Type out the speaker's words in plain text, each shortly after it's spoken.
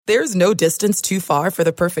There's no distance too far for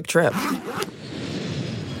the perfect trip.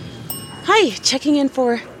 Hi, checking in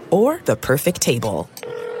for... Or the perfect table.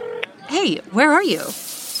 Hey, where are you?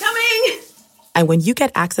 Coming! And when you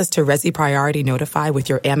get access to Resi Priority Notify with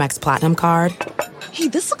your Amex Platinum card... Hey,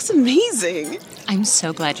 this looks amazing. I'm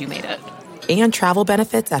so glad you made it. And travel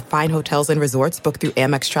benefits at fine hotels and resorts booked through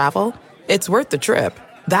Amex Travel, it's worth the trip.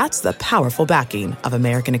 That's the powerful backing of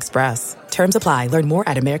American Express. Terms apply. Learn more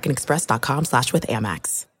at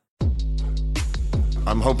americanexpress.com/withAmex.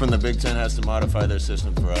 I'm hoping the Big Ten has to modify their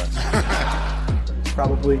system for us.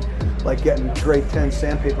 Probably like getting grade 10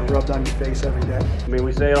 sandpaper rubbed on your face every day. I mean,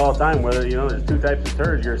 we say it all the time, whether, there's two types of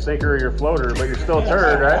turds. You're a sinker or you're a floater, but you're still a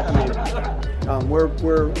turd, right? I mean,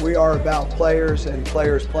 we are about players and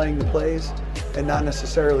players playing the plays and not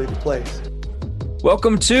necessarily the plays.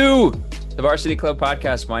 Welcome to the Varsity Club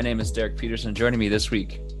podcast. My name is Derek Peterson. Joining me this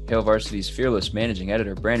week, Hail Varsity's fearless managing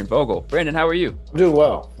editor, Brandon Vogel. Brandon, how are you? I'm doing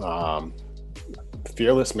well.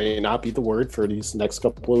 Fearless may not be the word for these next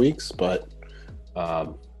couple of weeks, but I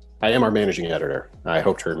am our managing editor. I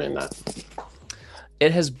hope to remain that.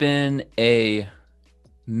 It has been a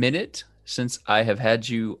minute since I have had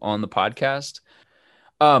you on the podcast.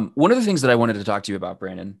 One of the things that I wanted to talk to you about,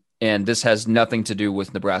 Brandon, and this has nothing to do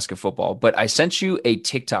with Nebraska football, but I sent you a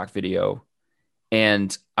TikTok video,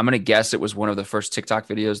 and I'm going to guess it was one of the first TikTok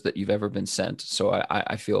videos that you've ever been sent. So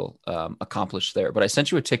I feel accomplished there. But I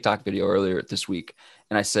sent you a TikTok video earlier this week,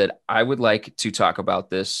 and I said, I would like to talk about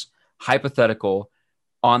this hypothetical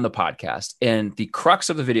on the podcast. And the crux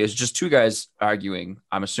of the video is just two guys arguing,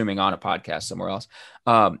 I'm assuming on a podcast somewhere else.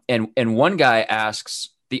 And one guy asks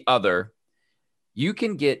the other, you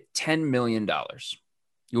can get $10 million.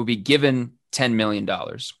 You will be given $10 million.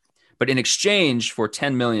 But in exchange for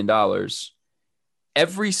 $10 million,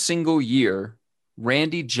 every single year,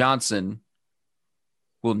 Randy Johnson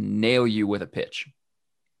will nail you with a pitch.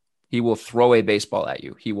 He will throw a baseball at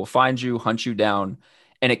you. He will find you, hunt you down,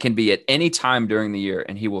 and it can be at any time during the year,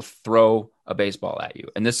 and he will throw a baseball at you.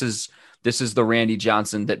 And this is the Randy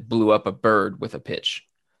Johnson that blew up a bird with a pitch.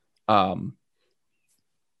 $10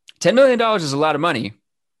 million is a lot of money,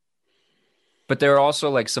 but there are also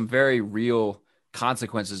like some very real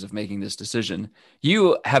consequences of making this decision.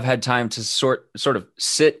 You have had time to sort of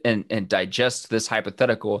sit and digest this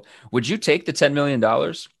hypothetical. Would you take the $10 million,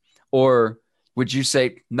 or would you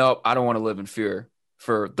say, nope, I don't want to live in fear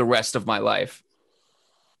for the rest of my life?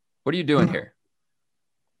 What are you doing here?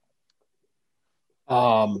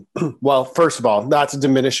 Well, first of all, not to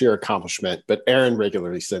diminish your accomplishment, but Erin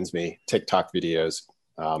regularly sends me TikTok videos.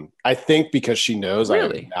 I think because she knows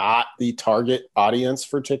I'm not the target audience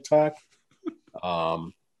for TikTok.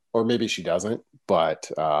 Or maybe she doesn't, but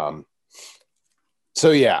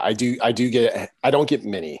so yeah, I don't get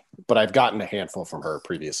many, but I've gotten a handful from her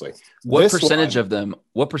previously. What percentage of them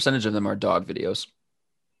are dog videos?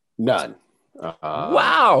 None.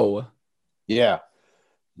 Wow. Yeah.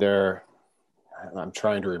 I'm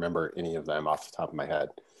trying to remember any of them off the top of my head.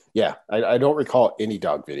 Yeah. I don't recall any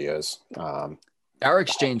dog videos. Our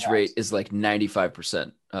exchange rate is like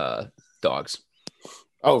 95% dogs.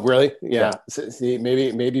 Oh, really? Yeah. See,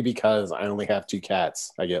 maybe because I only have 2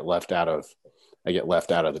 cats, I get left out of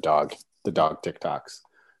the dog TikToks.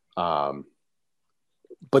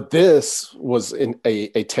 But this was in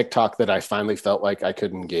a TikTok that I finally felt like I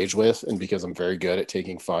could engage with. And because I'm very good at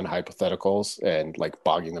taking fun hypotheticals and like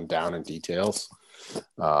bogging them down in details.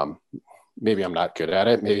 Maybe I'm not good at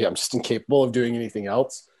it. Maybe I'm just incapable of doing anything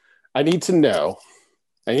else. I need to know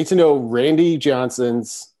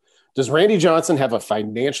does Randy Johnson have a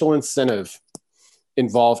financial incentive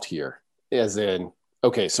involved here? As in,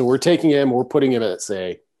 okay, so we're putting him at,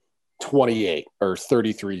 say, 28 or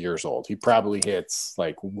 33 years old. He probably hits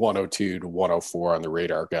like 102 to 104 on the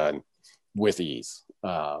radar gun with ease.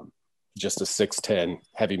 Just a 6'10",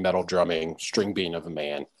 heavy metal drumming string bean of a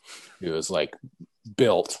man who is like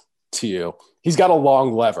built to, he's got a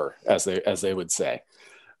long lever, as they would say.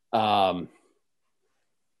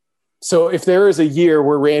 So if there is a year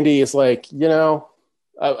where Randy is like,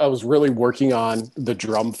 I was really working on the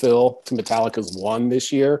drum fill to Metallica's One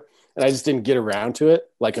this year, and I just didn't get around to it.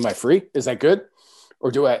 Like, am I free? Is that good? Or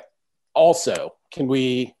do I also, can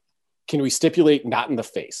we stipulate not in the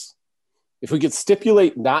face? If we could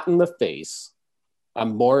stipulate not in the face,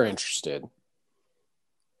 I'm more interested.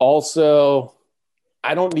 Also,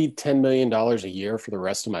 I don't need $10 million a year for the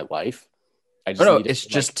rest of my life.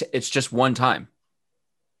 It's just one time.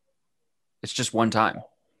 It's just one time.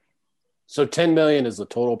 So $10 million is the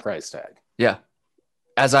total price tag. Yeah.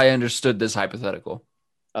 As I understood this hypothetical.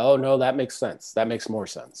 Oh no, that makes sense. That makes more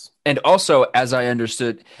sense. And also, as I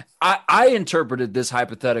understood, I interpreted this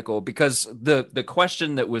hypothetical because the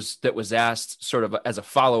question that was asked sort of as a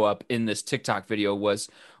follow-up in this TikTok video was,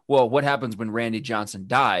 well, what happens when Randy Johnson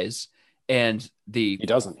dies? And he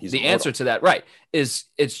doesn't. He's the immortal. answer to that, right, is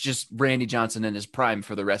it's just Randy Johnson in his prime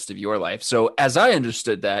for the rest of your life. So as I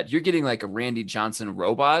understood that, you're getting like a Randy Johnson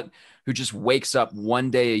robot who just wakes up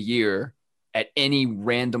one day a year at any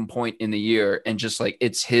random point in the year, and just like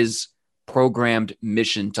it's his programmed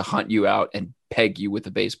mission to hunt you out and peg you with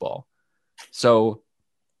a baseball. So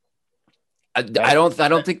I don't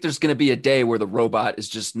think there's going to be a day where the robot is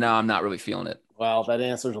just, no, I'm not really feeling it. Well, that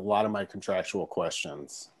answers a lot of my contractual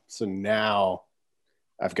questions. So now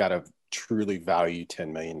I've got to truly value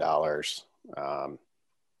 $10 million.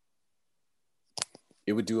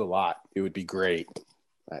 It would do a lot. It would be great.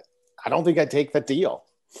 I don't think I'd take that deal.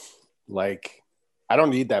 Like, I don't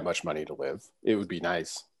need that much money to live. It would be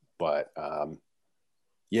nice. But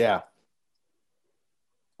yeah,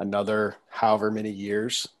 another however many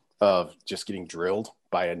years of just getting drilled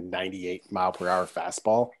by a 98 mile per hour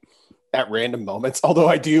fastball at random moments. Although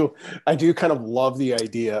I do kind of love the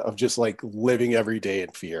idea of just like living every day in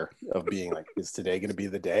fear of being like, is today going to be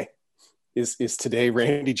the day? Is today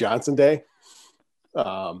Randy Johnson day?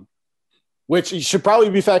 Which should probably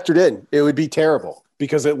be factored in. It would be terrible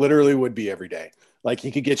because it literally would be every day. Like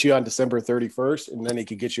he could get you on December 31st and then he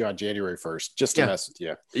could get you on January 1st just to mess with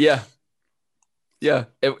you. Yeah. Yeah.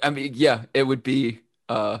 It would be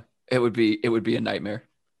a nightmare.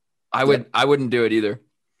 I wouldn't do it either.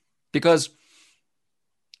 Because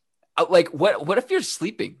like, what if you're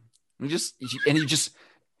sleeping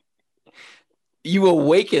you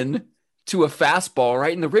awaken to a fastball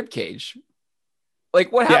right in the rib cage?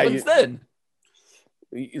 Like what happens then?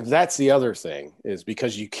 That's the other thing, is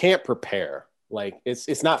because you can't prepare. Like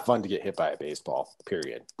it's not fun to get hit by a baseball,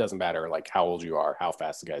 period. Doesn't matter like how old you are, how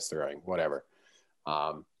fast the guy's throwing, whatever.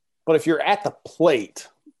 But if you're at the plate,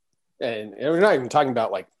 and we're not even talking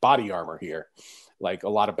about like body armor here, like a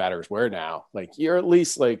lot of batters wear now, like you're at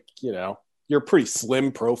least like, you're a pretty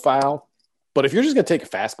slim profile. But if you're just going to take a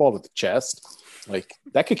fastball to the chest, like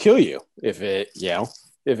that could kill you if it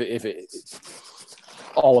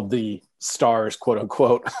all of the stars, quote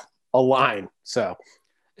unquote, align. So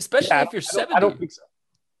especially if you're 70. I don't think so.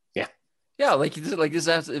 Yeah,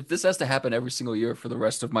 if this has to happen every single year for the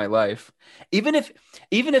rest of my life, even if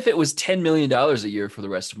it was $10 million a year for the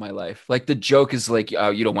rest of my life, like the joke is like, oh,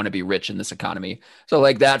 you don't want to be rich in this economy, so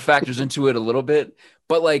like that factors into it a little bit.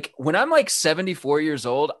 But like when I'm like 74 years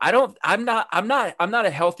old, I'm not a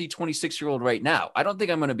healthy 26-year-old right now. I don't think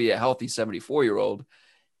I'm going to be a healthy 74-year-old.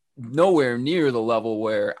 Nowhere near the level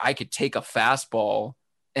where I could take a fastball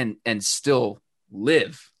and still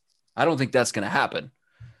live. I don't think that's going to happen.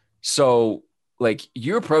 So like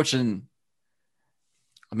you're approaching,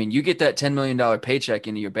 I mean, you get that $10 million paycheck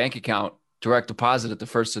into your bank account, direct deposit at the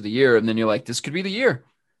first of the year. And then you're like, this could be the year.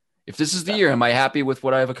 If this is the year, am I happy with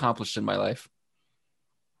what I've accomplished in my life?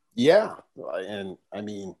 Yeah. And I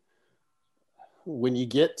mean, when you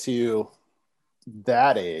get to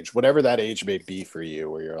that age, whatever that age may be for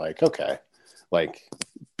you, where you're like, okay, like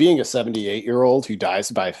being a 78-year-old who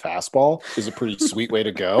dies by a fastball is a pretty sweet way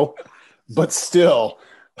to go. But still,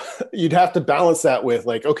 you'd have to balance that with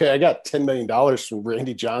like, okay, I got $10 million from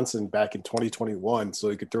Randy Johnson back in 2021, so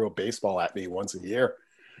he could throw a baseball at me once a year.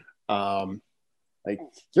 Like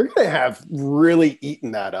you're going to have really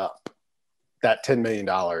eaten that up, that $10 million,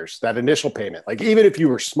 that initial payment. Like even if you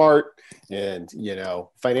were smart and,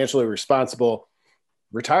 financially responsible,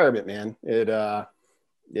 retirement, man,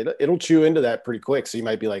 it'll chew into that pretty quick. So you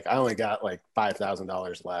might be like, I only got like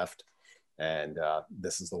 $5,000 left. And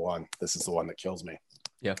this is the one that kills me.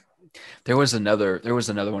 Yeah. There was another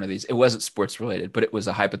one of these. It wasn't sports related, but it was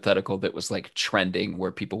a hypothetical that was like trending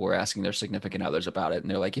where people were asking their significant others about it.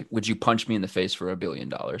 And they're like, would you punch me in the face for $1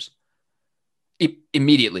 billion?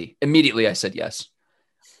 Immediately I said yes.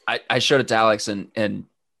 I showed it to Alex and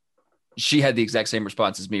she had the exact same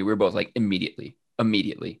response as me. We were both like, immediately.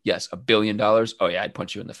 Yes. $1 billion. Oh yeah. I'd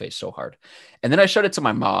punch you in the face so hard. And then I showed it to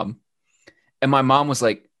my mom and my mom was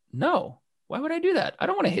like, no, why would I do that? I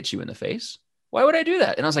don't want to hit you in the face. Why would I do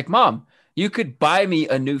that? And I was like, Mom, you could buy me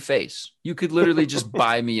a new face. You could literally just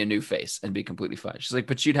buy me a new face and be completely fine. She's like,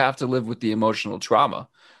 but you'd have to live with the emotional trauma.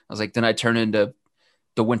 I was like, then I turn into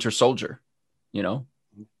the Winter Soldier,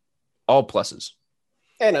 all pluses.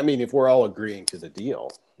 And I mean, if we're all agreeing to the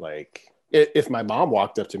deal, like if my mom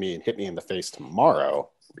walked up to me and hit me in the face tomorrow,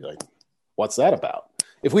 I'd be like, what's that about?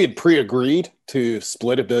 If we had pre-agreed to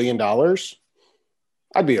split $1 billion,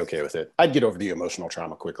 I'd be okay with it. I'd get over the emotional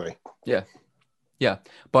trauma quickly. Yeah. Yeah.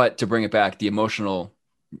 But to bring it back, the emotional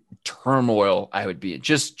turmoil I would be in,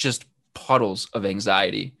 just puddles of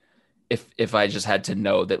anxiety if I just had to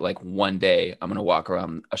know that like one day I'm going to walk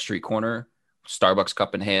around a street corner, Starbucks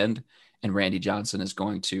cup in hand, and Randy Johnson is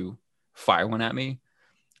going to fire one at me.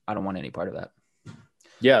 I don't want any part of that.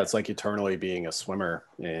 Yeah, it's like eternally being a swimmer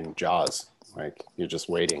in Jaws. Like you're just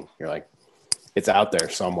waiting. You're like, it's out there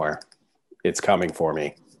somewhere. It's coming for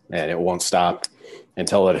me, and it won't stop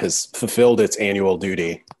until it has fulfilled its annual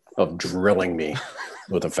duty of drilling me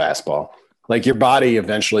with a fastball. Like your body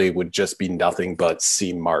eventually would just be nothing but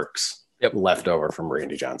C marks left over from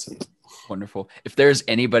Randy Johnson. Wonderful. If there's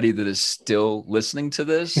anybody that is still listening to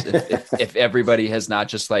this, if everybody has not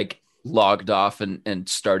just like logged off and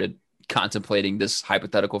started contemplating this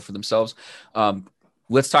hypothetical for themselves,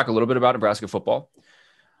 let's talk a little bit about Nebraska football.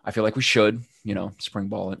 I feel like we should, spring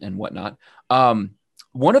ball and whatnot.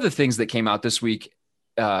 One of the things that came out this week,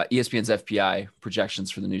 ESPN's FPI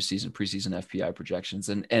projections for the new season, preseason FPI projections.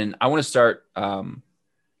 And I want to start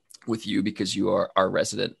with you because you are our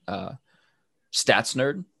resident stats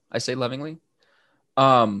nerd, I say lovingly.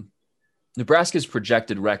 Nebraska's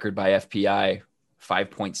projected record by FPI,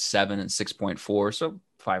 5.7 and 6.4. So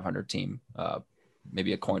 500 team,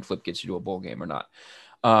 maybe a coin flip gets you to a bowl game or not.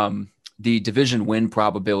 The division win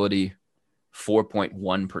probability,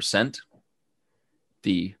 4.1%.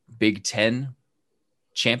 The Big Ten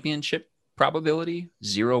championship probability,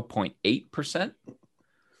 0.8%.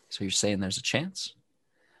 So you're saying there's a chance.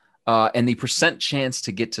 And the percent chance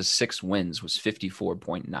to get to 6 wins was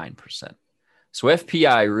 54.9%. So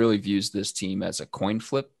FPI really views this team as a coin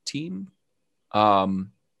flip team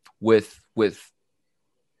with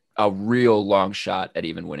a real long shot at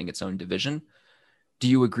even winning its own division. Do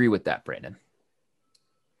you agree with that, Brandon?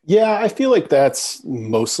 Yeah, I feel like that's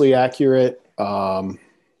mostly accurate. A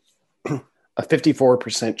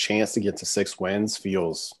 54% chance to get to 6 wins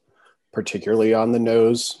feels particularly on the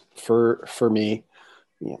nose for me.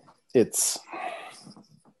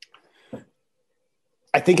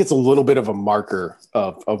 I think it's a little bit of a marker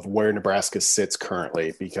of where Nebraska sits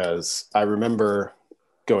currently, because I remember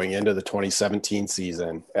going into the 2017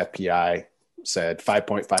 season, FPI said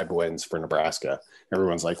 5.5 wins for Nebraska.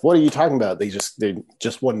 Everyone's like, what are you talking about? They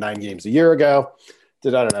just won 9 games a year ago.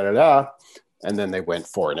 And then they went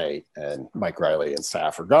 4-8, and Mike Riley and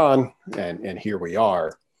staff are gone. And here we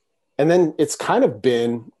are. And then it's kind of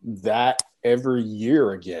been that every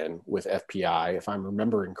year again with FPI, if I'm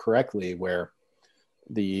remembering correctly, where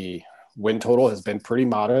the win total has been pretty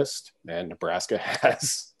modest, and Nebraska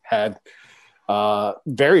has had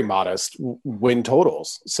very modest win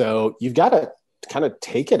totals. So you've got to kind of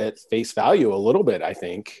take it at face value a little bit, I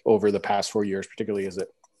think, over the past 4 years, particularly as it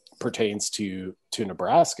pertains to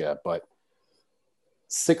Nebraska. But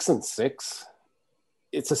 6-6,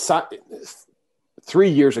 it's 3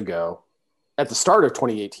 years ago at the start of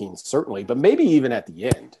 2018, certainly, but maybe even at the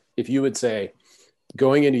end, if you would say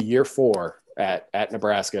going into year 4 at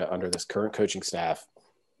Nebraska under this current coaching staff,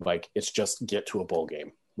 like it's just get to a bowl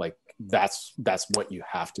game. Like that's what you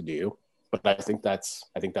have to do. But I think that's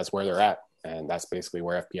where they're at. And that's basically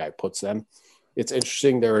where FPI puts them. It's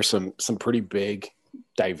interesting. There are some pretty big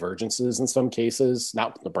divergences in some cases,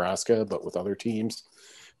 not with Nebraska, but with other teams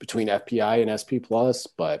between FPI and SP plus.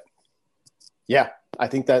 But yeah, I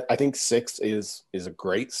think 6 is a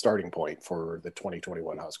great starting point for the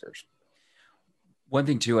 2021 Huskers. One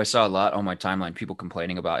thing too, I saw a lot on my timeline, people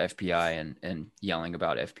complaining about FPI and yelling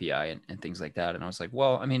about FPI and things like that. And I was like,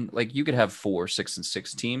 well, I mean, like you could have 4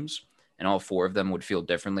 6-6 teams, and all 4 of them would feel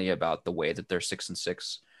differently about the way that their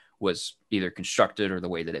 6-6 was either constructed or the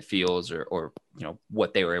way that it feels or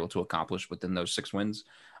what they were able to accomplish within those 6 wins.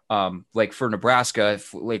 Like for Nebraska,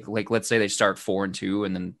 if like let's say they start 4-2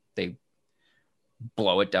 and then they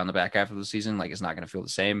blow it down the back half of the season, like it's not going to feel the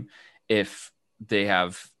same. If they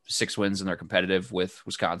have 6 wins and they're competitive with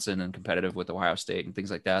Wisconsin and competitive with Ohio State and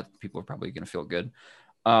things like that, people are probably going to feel good.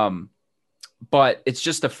 But it's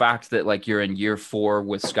just the fact that like you're in year 4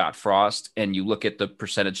 with Scott Frost and you look at the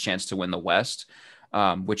percentage chance to win the West,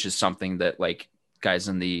 which is something that like guys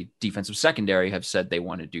in the defensive secondary have said they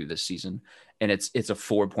want to do this season. And it's a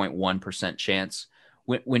 4.1% chance.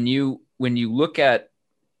 When you look at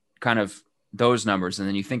kind of those numbers, and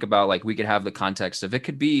then you think about like we could have the context of it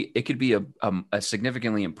could be a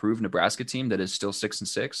significantly improved Nebraska team that is still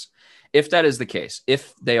 6-6. If that is the case,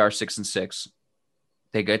 if they are 6-6,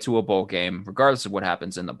 they get to a bowl game, regardless of what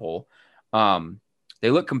happens in the bowl. They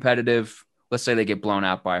look competitive. Let's say they get blown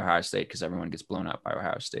out by Ohio State, because everyone gets blown out by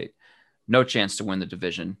Ohio State. No chance to win the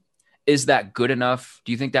division. Is that good enough?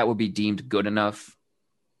 Do you think that would be deemed good enough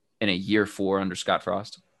in a year 4 under Scott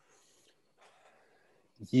Frost?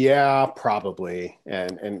 Yeah, probably.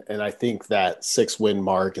 And I think that 6-win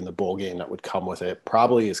mark in the bowl game that would come with it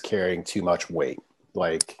probably is carrying too much weight.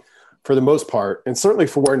 Like, for the most part, and certainly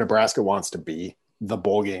for where Nebraska wants to be, the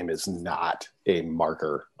bowl game is not a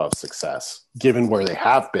marker of success. Given where they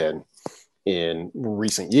have been in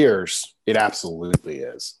recent years, it absolutely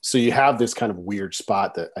is. So you have this kind of weird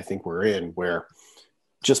spot that I think we're in where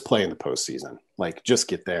just play in the postseason, like just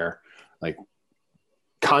get there. Like,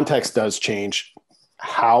 context does change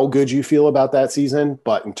how good you feel about that season,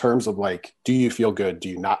 but in terms of like, do you feel good? Do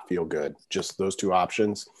you not feel good? Just those two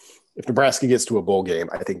options. If Nebraska gets to a bowl game,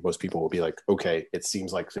 I think most people will be like, okay, it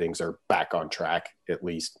seems like things are back on track, at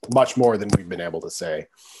least much more than we've been able to say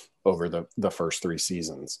over the first 3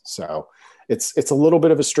 seasons. So it's a little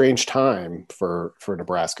bit of a strange time for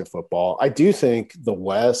Nebraska football. I do think the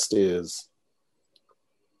West is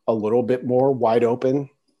a little bit more wide open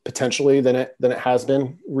potentially than it has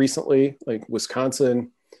been recently. Like,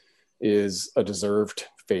 Wisconsin is a deserved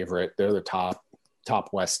favorite. They're the top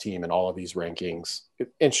West team in all of these rankings.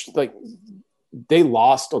 And like, they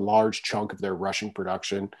lost a large chunk of their rushing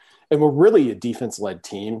production and were really a defense-led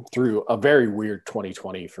team through a very weird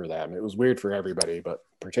 2020 for them. It was weird for everybody, but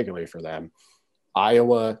particularly for them.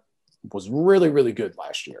 Iowa was really, really good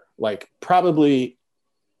last year. Like, probably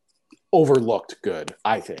overlooked good,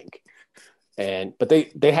 I think. But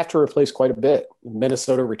they have to replace quite a bit.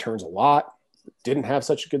 Minnesota returns a lot, didn't have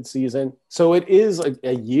such a good season. So it is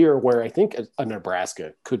a year where I think a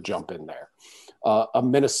Nebraska could jump in there. A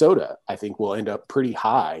Minnesota, I think, will end up pretty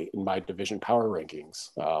high in my division power rankings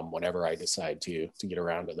whenever I decide to get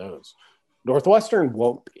around to those. Northwestern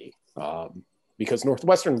won't be because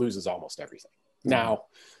Northwestern loses almost everything. Now,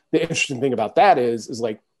 the interesting thing about that is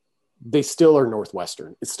like, they still are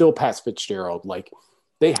Northwestern. It's still Pat Fitzgerald. Like,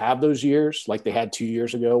 they have those years, like they had 2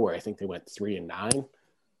 years ago, where I think they went 3-9,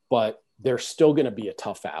 but they're still going to be a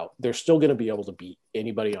tough out. They're still going to be able to beat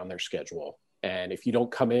anybody on their schedule. And if you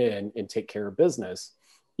don't come in and take care of business,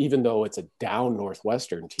 even though it's a down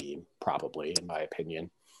Northwestern team, probably, in my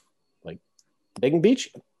opinion, like, they can beat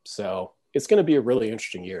you. So it's going to be a really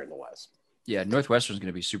interesting year in the West. Yeah, Northwestern is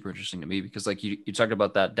going to be super interesting to me because, like, you talked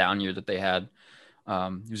about that down year that they had.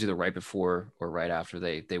 It was either right before or right after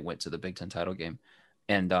they went to the Big Ten title game.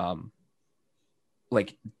 And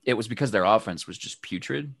like, it was because their offense was just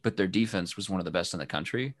putrid, but their defense was one of the best in the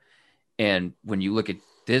country. And when you look at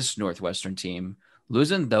this Northwestern team,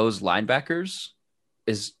 losing those linebackers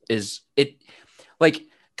is it, like,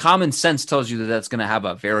 common sense tells you that that's going to have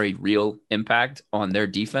a very real impact on their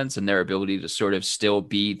defense and their ability to sort of still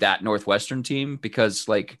be that Northwestern team. Because,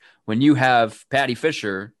 like, when you have Patty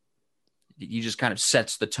Fisher, you just kind of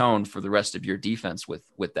sets the tone for the rest of your defense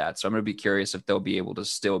with that. So I'm going to be curious if they'll be able to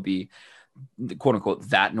still be the quote unquote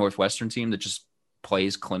that Northwestern team that just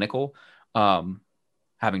plays clinical,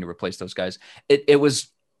 having to replace those guys. It was,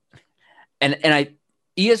 and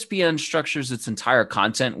ESPN structures its entire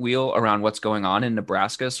content wheel around what's going on in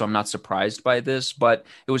Nebraska. So I'm not surprised by this, but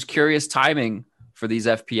it was curious timing for these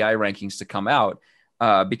FPI rankings to come out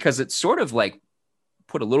because it sort of like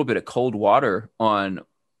put a little bit of cold water on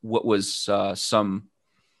what was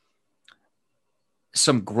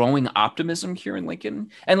some growing optimism here in Lincoln.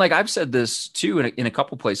 And like, I've said this too in a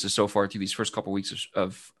couple places so far through these first couple weeks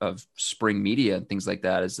of spring media and things like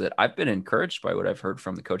that, is that I've been encouraged by what I've heard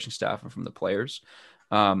from the coaching staff and from the players.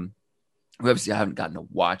 We obviously haven't gotten to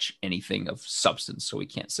watch anything of substance, so we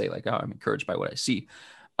can't say like, oh, I'm encouraged by what I see.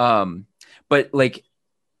 But like,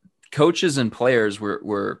 coaches and players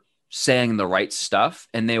were saying the right stuff,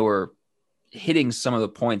 and they were hitting some of the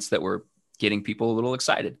points that were getting people a little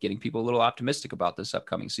excited, getting people a little optimistic about this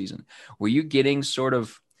upcoming season. Were you getting sort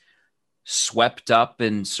of swept up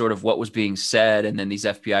in sort of what was being said, and then these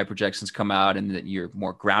FPI projections come out and that you're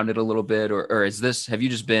more grounded a little bit? Or have you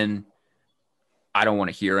just been, I don't want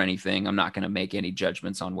to hear anything, I'm not going to make any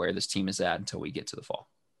judgments on where this team is at until we get to the fall?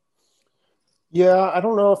 Yeah, I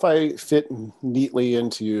don't know if I fit neatly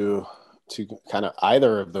into kind of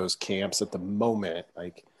either of those camps at the moment.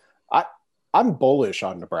 Like, I'm bullish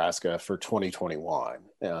on Nebraska for 2021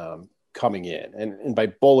 coming in. And by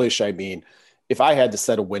bullish, I mean, if I had to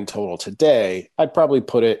set a win total today, I'd probably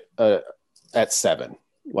put it at 7.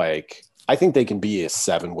 Like, I think they can be a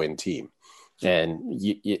 7-win team. And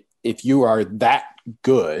if you are that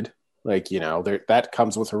good, like, you know, that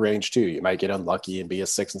comes with a range too. You might get unlucky and be a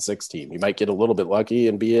 6-6 team. You might get a little bit lucky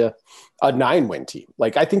and be a 9-win team.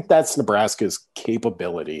 Like, I think that's Nebraska's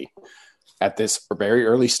capability at this very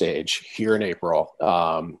early stage here in April,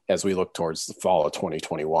 as we look towards the fall of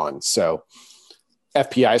 2021. So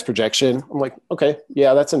FPI's projection, I'm like, okay,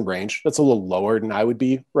 yeah, that's in range. That's a little lower than I would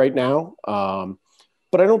be right now.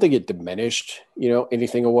 but I don't think it diminished,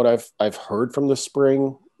 anything of what I've heard from the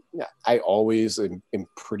spring. I always am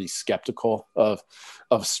pretty skeptical of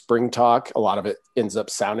spring talk. A lot of it ends up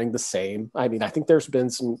sounding the same. I mean, I think there's been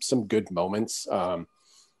some good moments.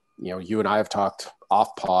 You and I have talked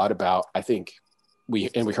off pod about, I think we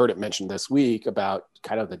heard it mentioned this week about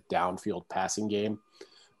kind of the downfield passing game.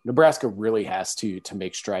 Nebraska really has to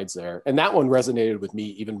make strides there. And that one resonated with me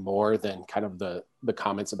even more than kind of the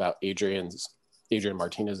comments about Adrian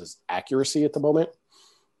Martinez's accuracy at the moment,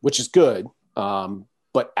 which is good.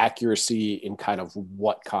 But accuracy in kind of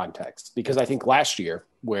what context? Because I think last year,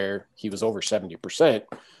 where he was over 70%,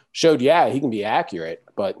 showed, he can be accurate,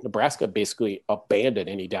 but Nebraska basically abandoned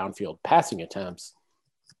any downfield passing attempts.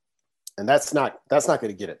 And that's not going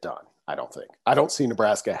to get it done, I don't think. I don't see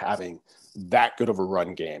Nebraska having that good of a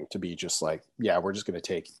run game to be just like, we're just going to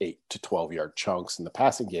take 8 to 12 yard chunks in the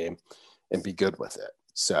passing game and be good with it.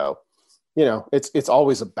 So, it's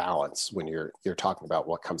always a balance when you're talking about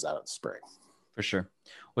what comes out of the spring. For sure.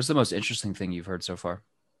 What's the most interesting thing you've heard so far?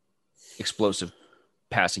 Explosive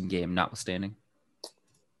passing game notwithstanding.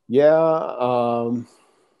 Yeah.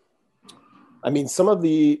 I mean, some of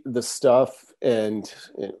the stuff, and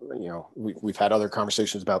we've had other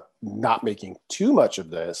conversations about not making too much of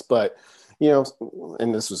this, but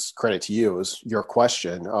and this was credit to you, it was your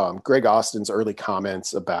question. Greg Austin's early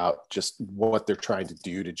comments about just what they're trying to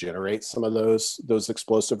do to generate some of those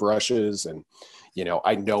explosive rushes. And,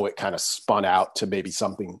 I know it kind of spun out to maybe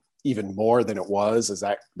something even more than it was, as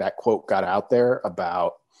that quote got out there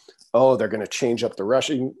about, they're going to change up the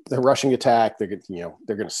rushing attack. They're going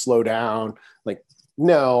to slow down. Like,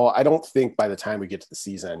 no, I don't think by the time we get to the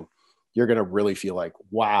season, you're going to really feel like,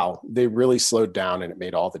 wow, they really slowed down and it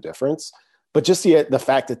made all the difference. But just the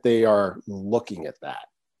fact that they are looking at that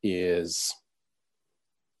is,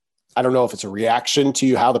 I don't know if it's a reaction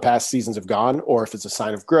to how the past seasons have gone, or if it's a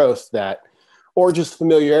sign of growth or just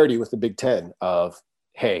familiarity with the Big Ten of,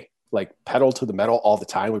 hey, like pedal to the metal all the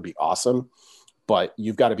time would be awesome, but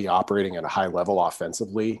you've got to be operating at a high level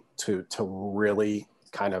offensively to really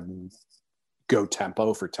kind of go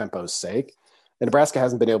tempo for tempo's sake. And Nebraska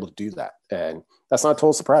hasn't been able to do that. And that's not a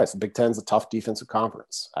total surprise. The Big Ten's a tough defensive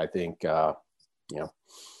conference. I think,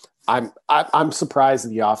 I'm surprised that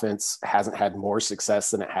the offense hasn't had more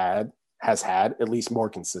success than it has had, at least more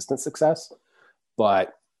consistent success.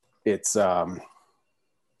 But it's,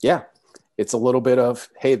 it's a little bit of,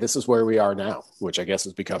 hey, this is where we are now, which I guess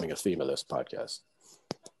is becoming a theme of this podcast.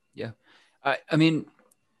 Yeah. I mean,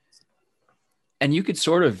 and you could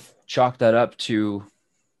sort of chalk that up to,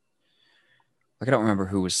 I don't remember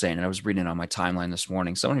who was saying it. I was reading it on my timeline this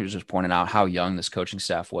morning. Someone who was just pointing out how young this coaching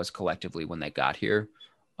staff was collectively when they got here.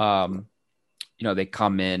 They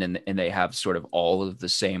come in and they have sort of all of the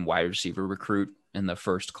same wide receiver recruit in the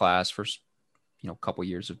first couple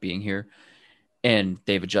years of being here. And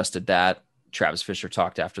they've adjusted that. Travis Fisher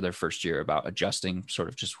talked after their first year about adjusting sort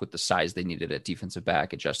of just with the size they needed at defensive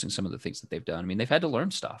back, adjusting some of the things that they've done. I mean, they've had to learn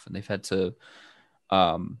stuff, and they've had to,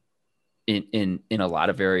 in a lot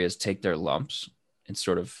of areas, take their lumps and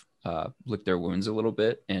sort of lick their wounds a little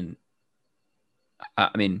bit. And I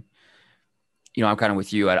mean, I'm kind of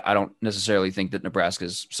with you. I don't necessarily think that Nebraska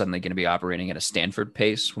is suddenly going to be operating at a Stanford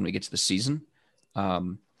pace when we get to the season.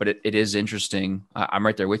 But it is interesting. I'm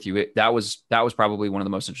right there with you. That was probably one of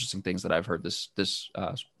the most interesting things that I've heard this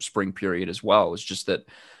spring period as well, was just that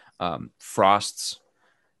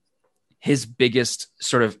his biggest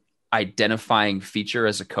sort of identifying feature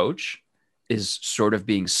as a coach is sort of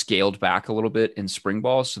being scaled back a little bit in spring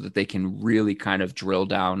ball, so that they can really kind of drill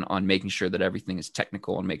down on making sure that everything is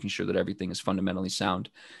technical and making sure that everything is fundamentally sound,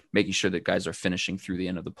 making sure that guys are finishing through the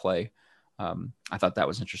end of the play. I thought that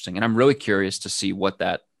was interesting. And I'm really curious to see what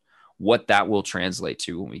that will translate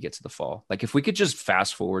to when we get to the fall. Like, if we could just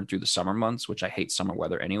fast forward through the summer months, which I hate summer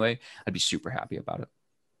weather anyway, I'd be super happy about it.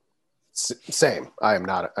 Same. I am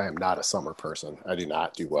not a summer person. I do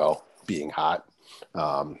not do well being hot.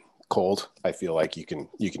 Cold, I feel like you can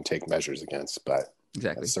take measures against, but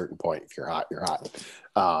exactly, at a certain point, if you're hot, you're hot.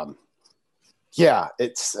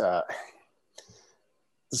 It's the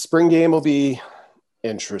spring game will be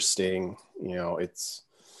interesting.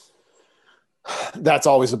 That's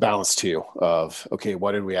always a balance too of, okay,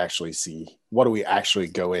 what did we actually see? What do we actually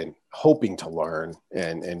go in hoping to learn,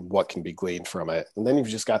 and what can be gleaned from it? And then you've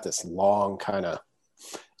just got this long kind of,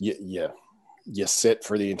 you sit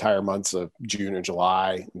for the entire months of June and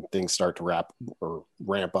July, and things start to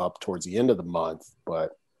ramp up towards the end of the month,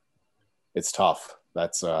 but it's tough.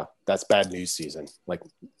 That's bad news season. Like,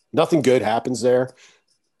 nothing good happens there.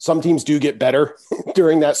 some teams do get better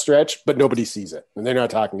during that stretch, but nobody sees it and they're not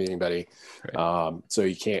talking to anybody. Right. So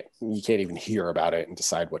you can't even hear about it and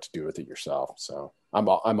decide what to do with it yourself. So I'm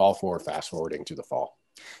all for fast forwarding to the fall.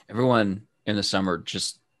 Everyone in the summer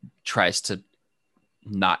just tries to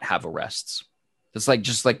not have arrests. It's like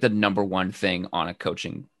just like the number one thing on a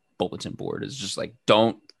coaching bulletin board is just like,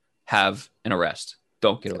 don't have an arrest.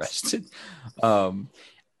 Don't get arrested.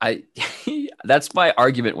 That's my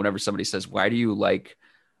argument whenever somebody says, why do you like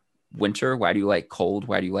winter? Why do you like cold?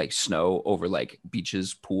 Why do you like snow over like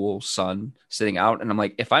beaches, pool, sun, sitting out? And I'm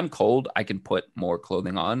like, if I'm cold, I can put more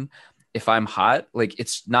clothing on. If I'm hot, like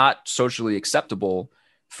it's not socially acceptable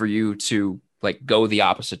for you to like go the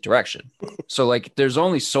opposite direction. So like there's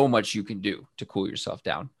only so much you can do to cool yourself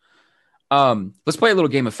down. Let's play a little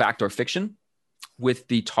game of fact or fiction with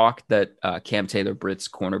the talk that Cam Taylor-Britt's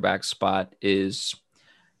cornerback spot is,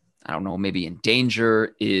 I don't know, maybe in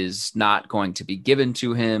danger, is not going to be given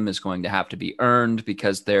to him, is going to have to be earned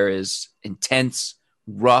because there is intense,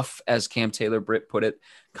 rough, as Cam Taylor-Britt put it,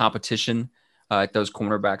 competition at those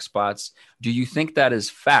cornerback spots. Do you think that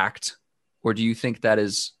is fact, or do you think that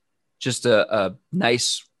is just a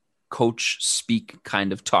nice coach speak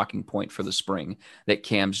kind of talking point for the spring, that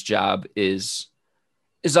Cam's job is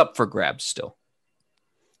up for grabs still?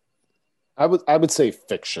 I would say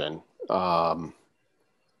fiction.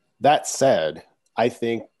 That said, I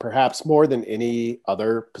think perhaps more than any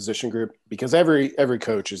other position group, because every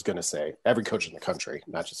coach is going to say, every coach in the country,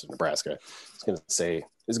 not just in Nebraska,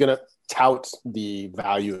 is going to tout the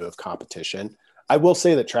value of competition. I will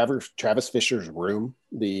say that Travis Fisher's room,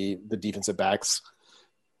 the defensive backs,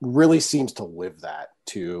 really seems to live that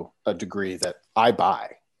to a degree that I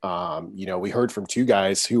buy. We heard from two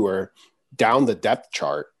guys who were down the depth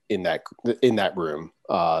chart in that room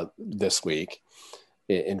this week,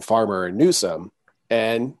 in Farmer and Newsome.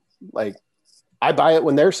 And like, I buy it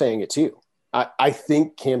when they're saying it too. I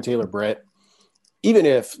think Cam Taylor-Britt, even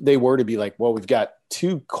if they were to be like, well, we've got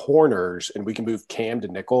two corners and we can move Cam to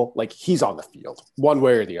nickel, like he's on the field one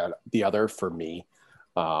way or the other for me.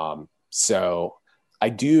 So I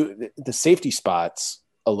do the safety spots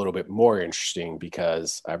a little bit more interesting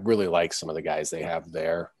because I really like some of the guys they have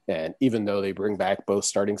there. And even though they bring back both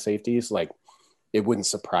starting safeties, like it wouldn't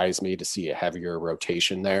surprise me to see a heavier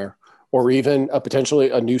rotation there or even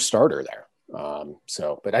potentially a new starter there.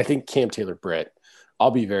 But I think Cam Taylor-Britt,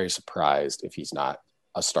 I'll be very surprised if he's not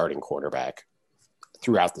a starting quarterback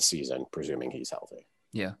throughout the season, presuming he's healthy.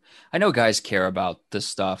 Yeah. I know guys care about this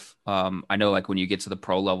stuff. I know like when you get to the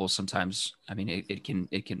pro level, sometimes, I mean, it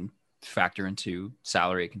can factor into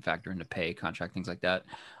salary, it can factor into pay, contract, things like that.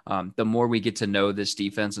 The more we get to know this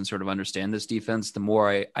defense and sort of understand this defense, the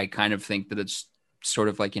more I kind of think that it's sort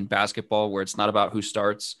of like in basketball where it's not about who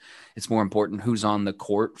starts. It's more important who's on the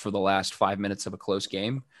court for the last 5 minutes of a close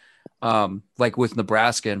game. Like with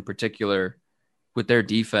Nebraska in particular, with their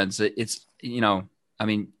defense, it's, I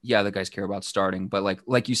mean, yeah, the guys care about starting, but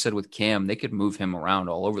like you said with Cam, they could move him around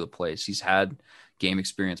all over the place. He's had game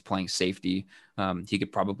experience playing safety. He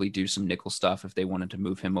could probably do some nickel stuff if they wanted to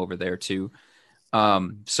move him over there too.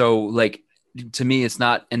 So like, to me, it's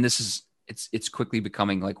not, and it's quickly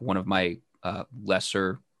becoming like one of my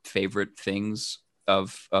lesser favorite things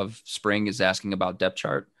of spring is asking about depth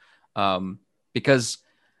chart. Because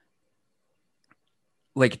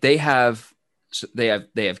like they have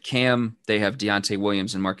Cam, they have Deontay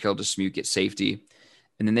Williams and Markel Dismuke at safety.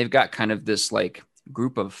 And then they've got kind of this like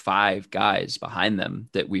group of 5 guys behind them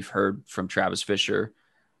that we've heard from Travis Fisher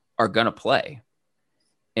are going to play.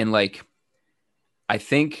 And like, I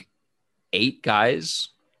think 8 guys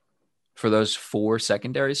for those 4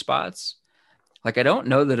 secondary spots. Like, I don't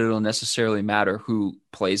know that it'll necessarily matter who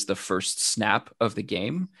plays the first snap of the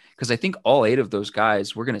game, because I think all 8 of those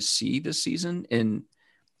guys we're going to see this season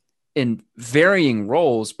in varying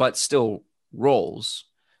roles, but still roles.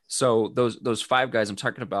 So those 5 guys I'm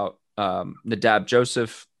talking about, Nadab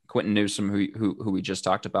Joseph, Quentin Newsome, who we just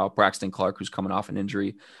talked about, Braxton Clark, who's coming off an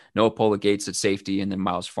injury, Noah Pola Gates at safety, and then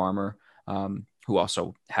Miles Farmer, who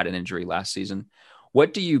also had an injury last season.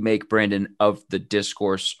 What do you make, Brandon, of the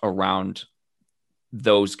discourse around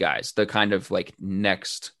those guys, the kind of like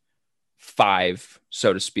next 5,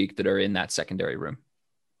 so to speak, that are in that secondary room?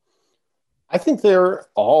 I think they're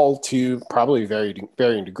all to probably varying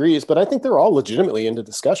degrees, but I think they're all legitimately into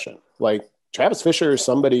discussion. Like Travis Fisher is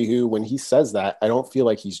somebody who, when he says that, I don't feel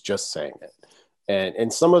like he's just saying it.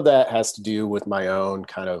 And some of that has to do with my own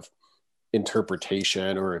kind of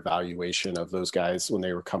interpretation or evaluation of those guys when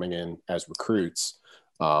they were coming in as recruits.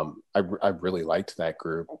 I really liked that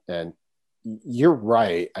group. And you're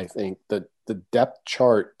right. I think that the depth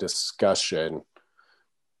chart discussion,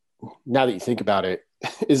 now that you think about it,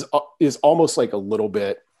 is almost like a little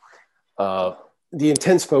bit the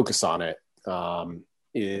intense focus on it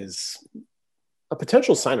is a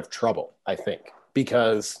potential sign of trouble, I think,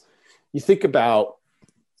 because you think about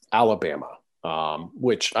Alabama,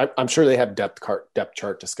 which I'm sure they have depth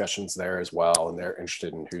chart discussions there as well, and they're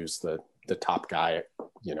interested in who's the top guy,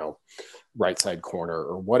 right side corner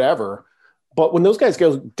or whatever. But when those guys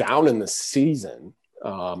go down in the season,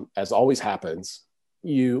 as always happens,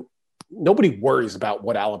 nobody worries about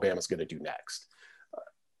what Alabama's going to do next.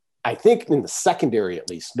 I think in the secondary, at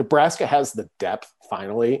least, Nebraska has the depth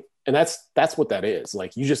finally. And that's what that is.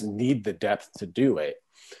 Like, you just need the depth to do it,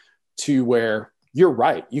 to where you're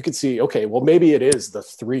right. You could see, okay, well, maybe it is the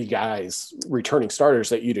 3 guys returning starters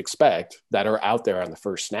that you'd expect that are out there on the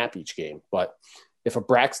first snap each game. But if a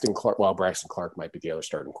Braxton Clark might be the other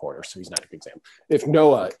starting corner, so he's not a good example. If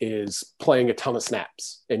Noah is playing a ton of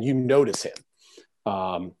snaps and you notice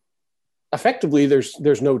him, effectively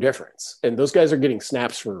there's no difference. And those guys are getting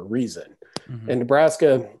snaps for a reason. Mm-hmm. And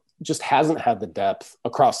Nebraska just hasn't had the depth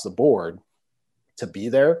across the board to be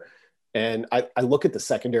there. And I look at the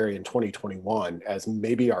secondary in 2021 as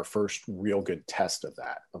maybe our first real good test of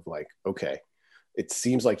that, of like, okay, it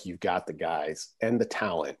seems like you've got the guys and the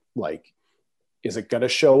talent. Like, is it going to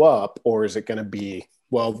show up, or is it going to be,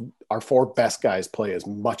 well, our 4 best guys play as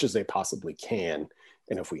much as they possibly can,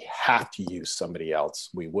 and if we have to use somebody else,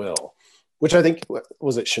 we will. Which I think,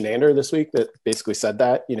 was it Shenander this week that basically said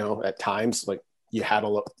that, at times, like, you had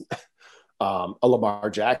a Lamar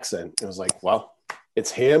Jackson. It was like, well,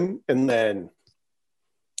 it's him, and then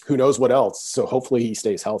who knows what else. So hopefully he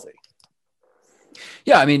stays healthy.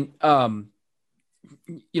 Yeah, I mean,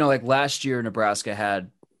 like last year, Nebraska had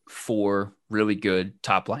 4 really good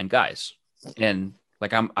top line guys, and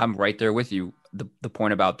like I'm right there with you. The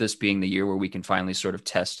point about this being the year where we can finally sort of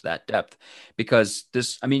test that depth, because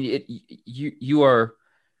this, I mean, you are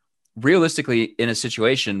realistically in a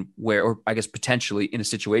situation where, or I guess potentially in a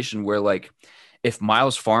situation where, like, if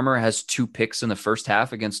Miles Farmer has 2 picks in the first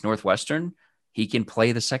half against Northwestern, he can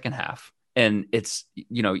play the second half. And it's,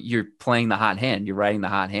 you're playing the hot hand, you're riding the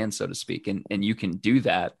hot hand, so to speak. And you can do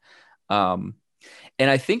that. And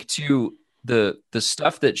I think too, the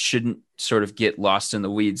stuff that shouldn't sort of get lost in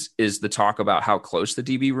the weeds is the talk about how close the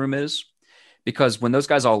DB room is. Because when those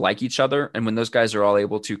guys all like each other, and when those guys are all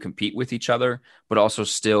able to compete with each other, but also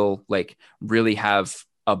still like really have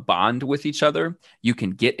a bond with each other, you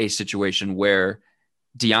can get a situation where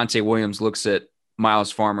Deontay Williams looks at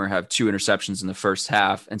Miles Farmer have 2 interceptions in the first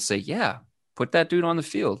half and say, yeah, put that dude on the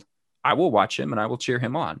field. I will watch him and I will cheer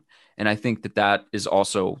him on. And I think that is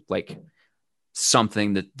also like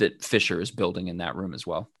something that Fisher is building in that room as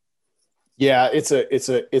well. Yeah, it's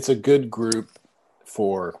a good group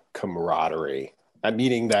for camaraderie.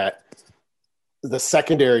 Meaning that the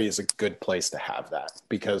secondary is a good place to have that,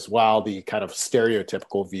 because while the kind of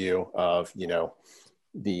stereotypical view of,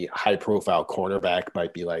 the high profile cornerback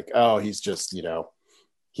might be like, oh, he's just,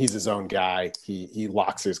 he's his own guy. He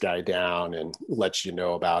locks his guy down and lets you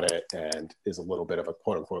know about it and is a little bit of a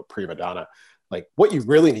quote unquote prima donna. Like, what you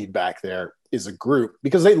really need back there is a group,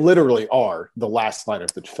 because they literally are the last line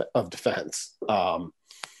of defense.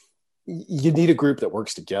 You need a group that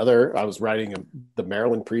works together. I was writing the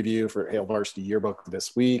Maryland preview for Hail Varsity Yearbook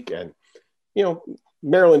this week, and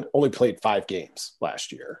Maryland only played 5 games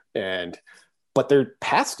last year, but their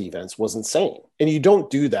pass defense was insane. And you don't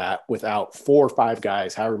do that without 4 or 5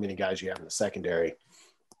 guys, however many guys you have in the secondary,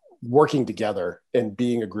 working together and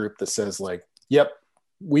being a group that says, like, yep,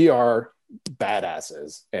 we are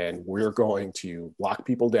badasses and we're going to lock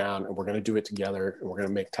people down and we're going to do it together and we're going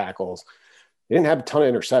to make tackles. They didn't have a ton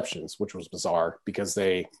of interceptions, which was bizarre because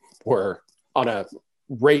they were on a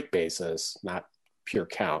rate basis, not pure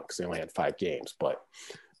count, because they only had 5 games, but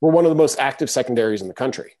we're one of the most active secondaries in the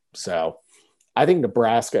country. So I think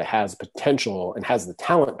Nebraska has potential and has the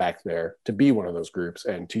talent back there to be one of those groups.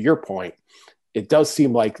 And to your point, it does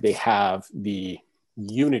seem like they have the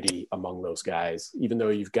unity among those guys, even though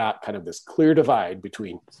you've got kind of this clear divide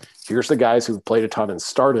between here's the guys who've played a ton and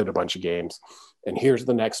started a bunch of games, and here's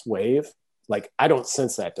the next wave. Like, I don't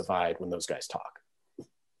sense that divide when those guys talk. You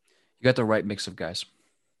got the right mix of guys.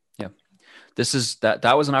 Yeah. This is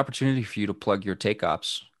that was an opportunity for you to plug your take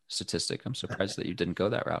ops statistic. I'm surprised that you didn't go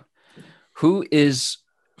that route. Who is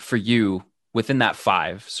for you within that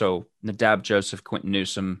 5? So Nadab Joseph, Quentin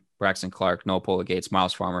Newsome, Braxton Clark, Noah Pola Gates,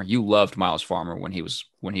 Miles Farmer. You loved Miles Farmer when he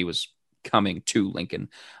was coming to Lincoln.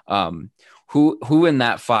 Who in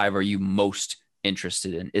that 5 are you most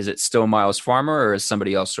interested in? Is it still Miles Farmer, or is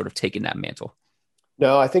somebody else sort of taking that mantle?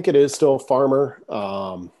 No, I think it is still Farmer.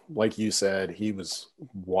 Like you said, he was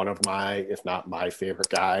one of my, if not my favorite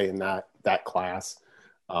guy in that class.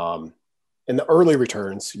 In the early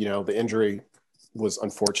returns, the injury was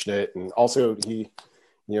unfortunate. And also he,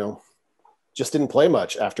 just didn't play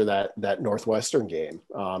much after that Northwestern game,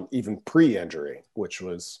 even pre-injury, which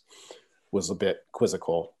was a bit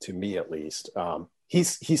quizzical to me, at least.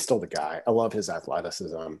 He's still the guy. I love his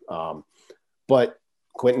athleticism. But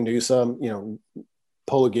Quentin Newsome,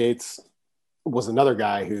 Polo Gates was another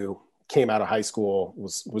guy who came out of high school,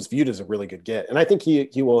 was viewed as a really good get. And I think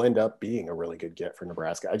he will end up being a really good get for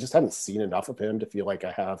Nebraska. I just haven't seen enough of him to feel like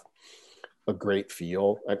I have a great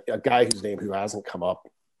feel. A guy whose name who hasn't come up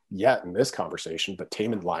yet in this conversation, but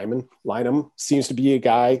Taman Lynham seems to be a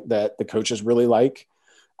guy that the coaches really like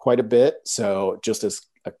quite a bit. So just as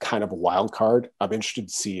a kind of a wild card, I'm interested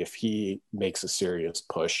to see if he makes a serious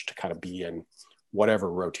push to kind of be in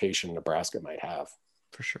whatever rotation Nebraska might have.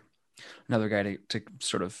 For sure. Another guy to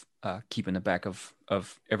sort of keep in the back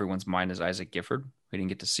of everyone's mind is Isaac Gifford. We didn't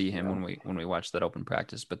get to see him when we watched that open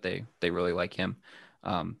practice, but they really like him.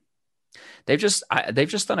 They've just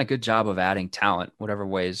done a good job of adding talent, whatever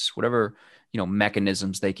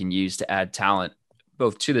mechanisms they can use to add talent,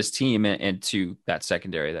 both to this team and to that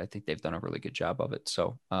secondary. I think they've done a really good job of it.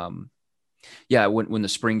 So, when the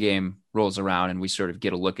spring game rolls around and we sort of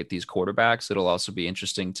get a look at these quarterbacks, it'll also be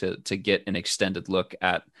interesting to get an extended look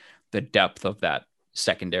at the depth of that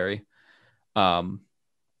secondary.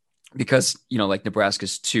 Because, like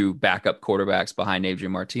Nebraska's two backup quarterbacks behind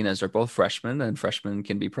Adrian Martinez are both freshmen, and freshmen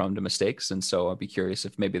can be prone to mistakes. And so I'll be curious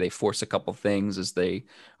if maybe they force a couple things as they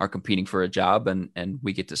are competing for a job, and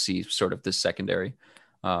we get to see sort of this secondary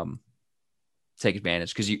take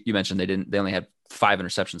advantage. Because you mentioned they only had 5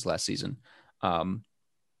 interceptions last season. I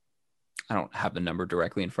don't have the number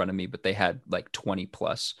directly in front of me, but they had like 20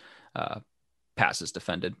 plus passes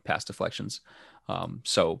defended, pass deflections.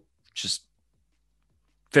 So just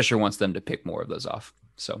Fisher wants them to pick more of those off.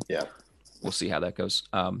 So yeah, we'll see how that goes.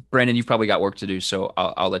 Brandon, you've probably got work to do, so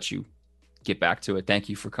I'll let you get back to it. Thank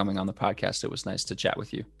you for coming on the podcast. It was nice to chat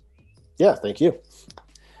with you. Yeah, thank you.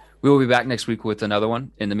 We will be back next week with another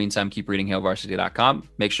one. In the meantime, keep reading HailVarsity.com.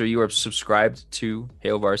 Make sure you are subscribed to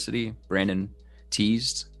Hail Varsity. Brandon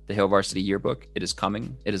teased the Hail Varsity yearbook. It is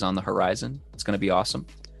coming. It is on the horizon. It's going to be awesome.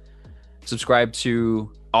 Subscribe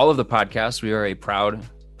to all of the podcasts. We are a proud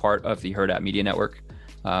part of the Hurrdat Media Network.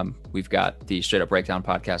 We've got the Straight Up Breakdown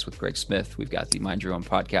podcast with Greg Smith. We've got the Mind Your Own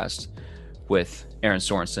podcast with Aaron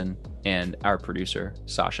Sorensen and our producer,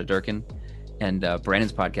 Sasha Durkin. And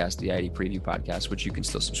Brandon's podcast, the ID Preview podcast, which you can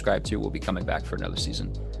still subscribe to, will be coming back for another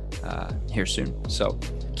season here soon. So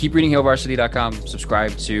keep reading HailVarsity.com.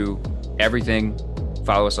 Subscribe to everything.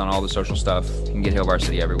 Follow us on all the social stuff. You can get Hail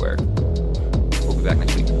Varsity everywhere. We'll be back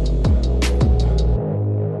next week.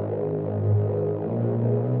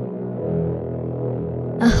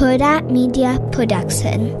 A Hurrdat Media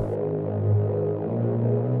Production.